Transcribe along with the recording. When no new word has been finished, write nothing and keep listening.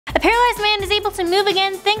paralyzed man is able to move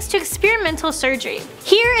again thanks to experimental surgery.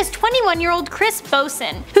 Here is 21-year-old Kristopher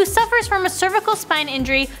Boesen, who suffers from a cervical spine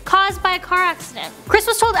injury caused by a car accident. Chris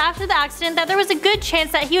was told after the accident that there was a good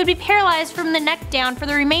chance that he would be paralyzed from the neck down for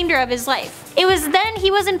the remainder of his life. It was then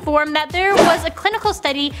he was informed that there was a clinical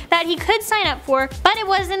study that he could sign up for, but it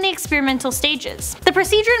was in the experimental stages. The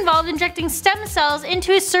procedure involved injecting stem cells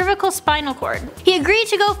into his cervical spinal cord. He agreed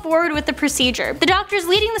to go forward with the procedure. The doctors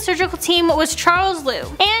leading the surgical team was Charles Liu,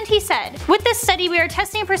 and he said, "With this study we are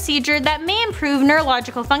testing a procedure that may improve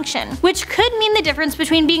neurological function, which could mean the difference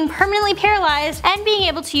between being permanently paralyzed and being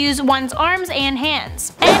able to use one's arms and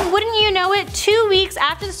hands." And wouldn't you know it, 2 weeks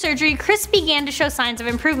after the surgery, Chris began to show signs of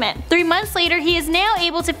improvement. 3 months later, he is now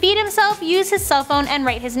able to feed himself, use his cell phone, and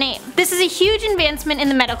write his name. This is a huge advancement in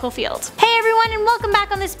the medical field. Hey everyone, and welcome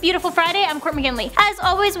back on this beautiful Friday. I'm Court McGinley. As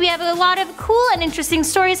always, we have a lot of cool and interesting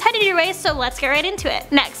stories headed your way, so let's get right into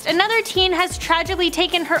it. Next, another teen has tragically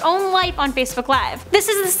taken her own life on Facebook Live. This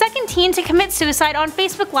is the second teen to commit suicide on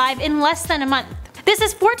Facebook Live in less than a month. This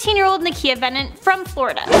is 14-year-old Nakia Bennett from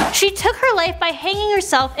Florida. She took her life by hanging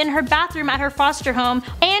herself in her bathroom at her foster home,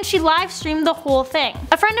 and she live streamed the whole thing.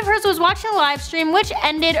 A friend of hers was watching the live stream, which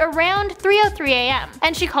ended around 3:03 a.m.,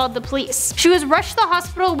 and she called the police. She was rushed to the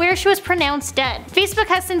hospital where she was pronounced dead. Facebook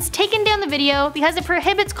has since taken down the video because it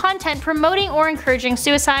prohibits content promoting or encouraging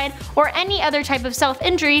suicide or any other type of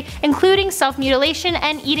self-injury, including self-mutilation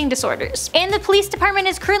and eating disorders. And the police department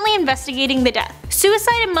is currently investigating the death.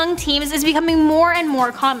 Suicide among teens is becoming more and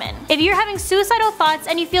more common. If you're having suicidal thoughts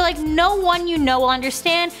and you feel like no one you know will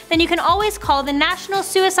understand, then you can always call the National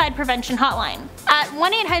Suicide Prevention Hotline at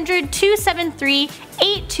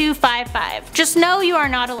 1-800-273-8255. Just know you are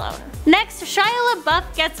not alone. Next, Shia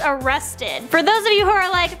Labeouf gets arrested. For those of you who are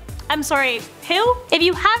like, I'm sorry, who? If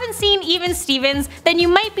you haven't seen Even Stevens, then you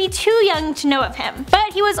might be too young to know of him.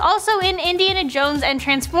 But he was also in Indiana Jones and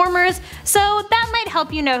Transformers, so that might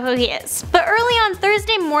help you know who he is. But early on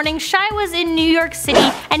Thursday morning, Shia was in New York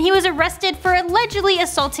City and he was arrested for allegedly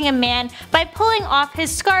assaulting a man by pulling off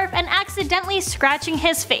his scarf and accidentally scratching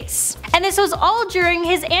his face. And this was all during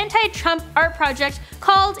his anti-Trump art project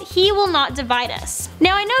called He Will Not Divide Us.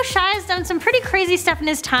 Now I know Shia's done some pretty crazy stuff in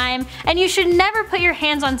his time, and you should never put your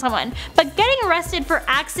hands on someone, but getting arrested for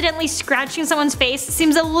accidentally scratching someone's face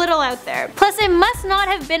seems a little out there. Plus, it must not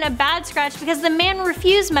have been a bad scratch because the man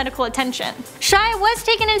refused medical attention. Shia was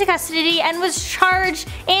taken into custody and was charged,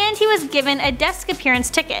 and he was given a desk appearance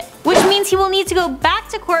ticket, which means he will need to go back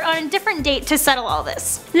to court on a different date to settle all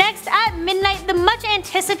this. Next, at midnight, the much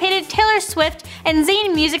anticipated Taylor Swift and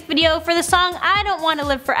Zayn music video for the song I Don't Want to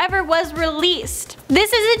Live Forever was released.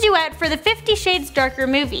 This is a duet for the 50 Shades Darker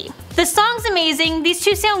movie. The song's amazing, these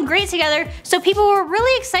two sound great together, so people were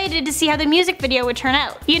really excited to see how the music video would turn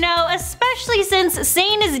out. You know, especially since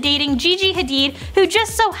Zayn is dating Gigi Hadid, who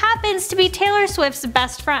just so happens to be Taylor Swift's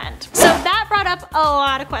best friend. So that brought up a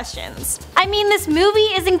lot of questions. I mean, this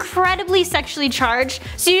movie is incredibly sexually charged,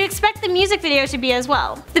 so you'd expect the music video to be as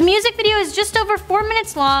well. The music video is just over 4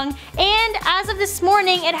 minutes long, and as of this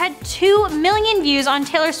morning, it had 2 million views on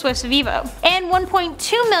Taylor Swift's Vivo, and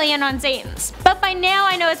 1.2 million on Zayn's. But by now,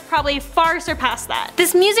 I know it's probably far surpassed that.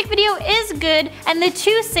 This music video is good, and the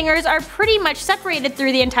two singers are pretty much separated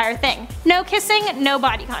through the entire thing. No kissing, no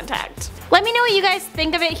body contact. Let me know what you guys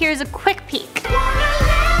think of it. Here's a quick peek.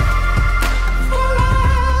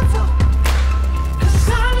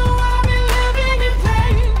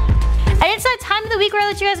 And it's that time of the week where I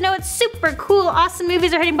let you guys know what super cool, awesome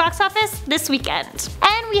movies are hitting box office this weekend.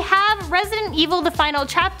 And we have Resident Evil The Final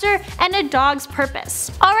Chapter and A Dog's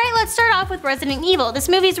Purpose. Alright, let's start off with Resident Evil. This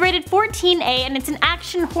movie is rated 14A and it's an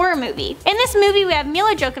action horror movie. In this movie we have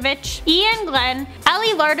Mila Jovovich, Ian Glenn,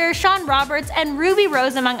 Ali Larter, Sean Roberts, and Ruby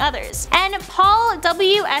Rose among others. And Paul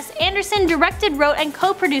W.S. Anderson directed, wrote, and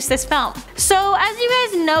co-produced this film. So as you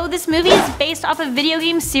guys know, this movie is based off a video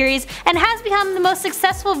game series and has become the most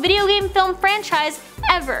successful video game film franchise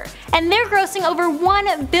ever, and they're grossing over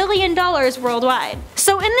 $1 billion worldwide.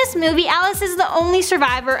 So in this movie, Alice is the only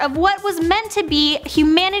survivor of what was meant to be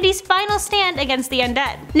humanity's final stand against the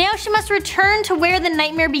undead. Now she must return to where the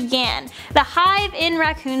nightmare began, the Hive in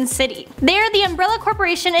Raccoon City. There, the Umbrella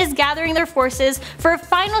Corporation is gathering their forces for a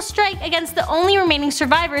final strike against the only remaining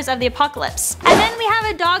survivors of the apocalypse. And then we have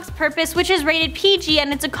A Dog's Purpose, which is rated PG,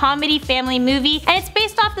 and it's a comedy family movie, and it's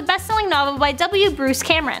based off the best-selling novel by W. Bruce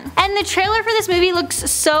Cameron. And the trailer for this movie looks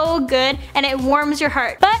so good and it warms your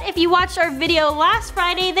heart. But if you watched our video last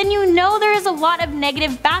Friday, then you know there is a lot of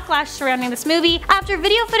negative backlash surrounding this movie after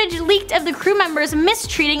video footage leaked of the crew members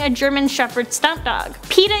mistreating a German Shepherd stunt dog.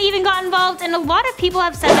 PETA even got involved, and a lot of people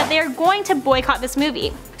have said that they are going to boycott this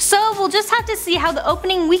movie. So we'll just have to see how the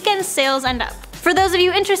opening weekend sales end up. For those of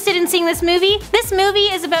you interested in seeing this movie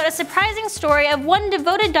is about a surprising story of one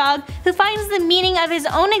devoted dog who finds the meaning of his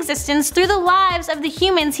own existence through the lives of the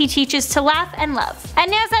humans he teaches to laugh and love. And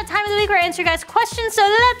now it's that time of the week where I answer you guys' questions, so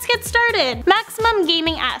let's get started! Maximum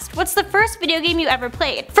Gaming asked, what's the first video game you ever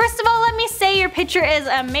played? First of all, let me say your picture is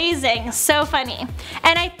amazing, so funny.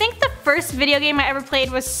 And I think the first video game I ever played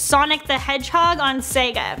was Sonic the Hedgehog on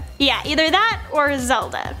Sega. Yeah, either that or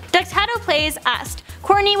Zelda. Ductato Plays asked,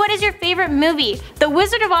 Courtney, what is your favorite movie? The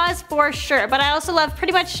Wizard of Oz for sure, but I also love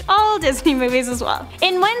pretty much all Disney movies as well.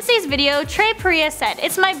 In Wednesday's video, Trey Perea said,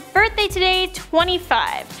 it's my birthday today,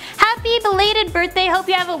 25. Happy belated birthday, hope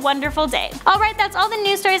you have a wonderful day. Alright, that's all the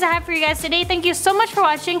news stories I have for you guys today. Thank you so much for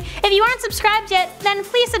watching. If you aren't subscribed yet, then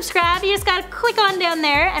please subscribe. You just gotta click on down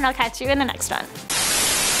there, and I'll catch you in the next one.